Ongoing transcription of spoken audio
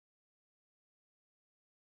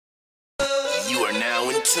You are now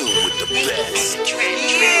in tune with the best.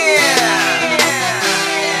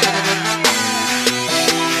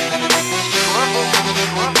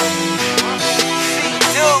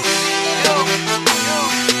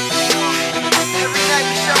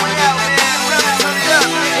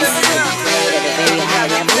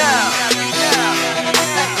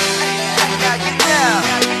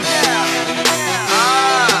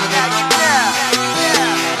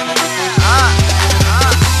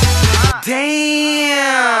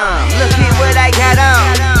 Damn, look at what I got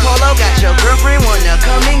on. Polo got your girlfriend, wanna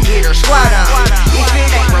come and get her squat on. If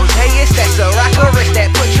it ain't Rose, it's that Ciroc or it's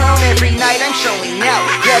that Patron. Every night I'm showing out.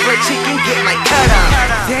 Grab a chick and get my cut on.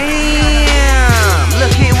 Damn,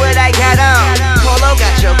 look at what I got on. Polo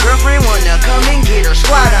got your girlfriend, wanna come and get her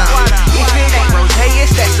squat on. If it ain't Rose,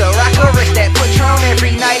 it's that Ciroc or it's that Patron.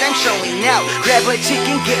 Every night I'm showing out. Grab a chick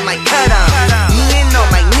and get my cut on. Me and all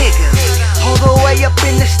my niggas all the way up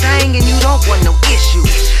in the stang, and you don't want no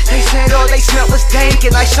issues. They said all they smelled was dank,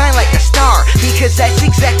 and I shine like a star, because that's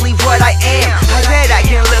exactly what I am. I bet I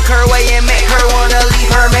can look her way and make her wanna leave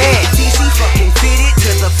her man. DC fucking fitted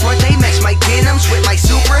to the front, they match my denims with my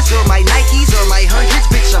Supras or my Nikes or my hundreds,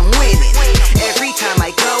 bitch I'm winning. Every time I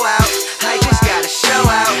go out, I just gotta show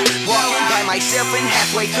out. Walking by myself and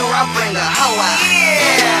halfway through I'll bring a hoe out.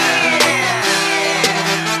 Yeah.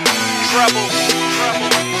 Trouble.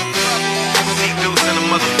 Deuce in the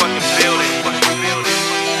motherfucking building.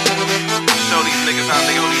 Show these niggas how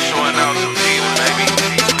they gon' be showing out to Jesus, baby.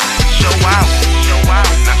 Show out, now show out,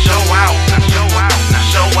 now show out, now show out, now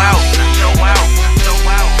show out, now show out.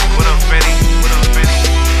 What up, Fetty? What up, Fetty?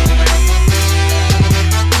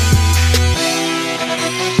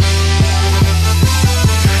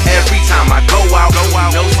 Every time I go out,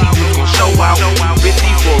 no C-Deuce gon' show out. 50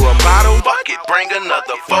 for a bottle, fuck it, bring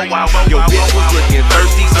another 4 out. Your bitch was looking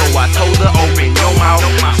thirsty, so I told her open your mouth.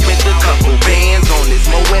 Spent a couple bands on this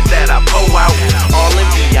Moet that I pull out. All in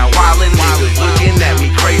VI wildin', niggas looking at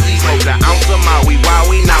me crazy. Smoked an ounce of Maui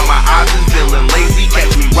Wowie, now my eyes is feeling lazy.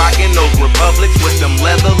 Catch me rockin' those Republics with them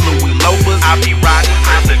leather Louis loafers. I be riding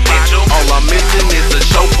presidential, all I'm missing is a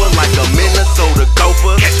chauffeur like a Minnesota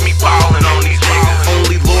Gopher. Catch me ballin' on these niggas,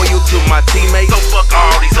 only loyal to my teammates, so fuck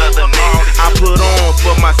all these other niggas. I put on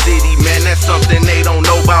for my city, man, that's something they don't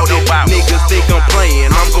know about. Niggas think I'm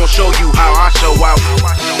playing, I'm gon' show you how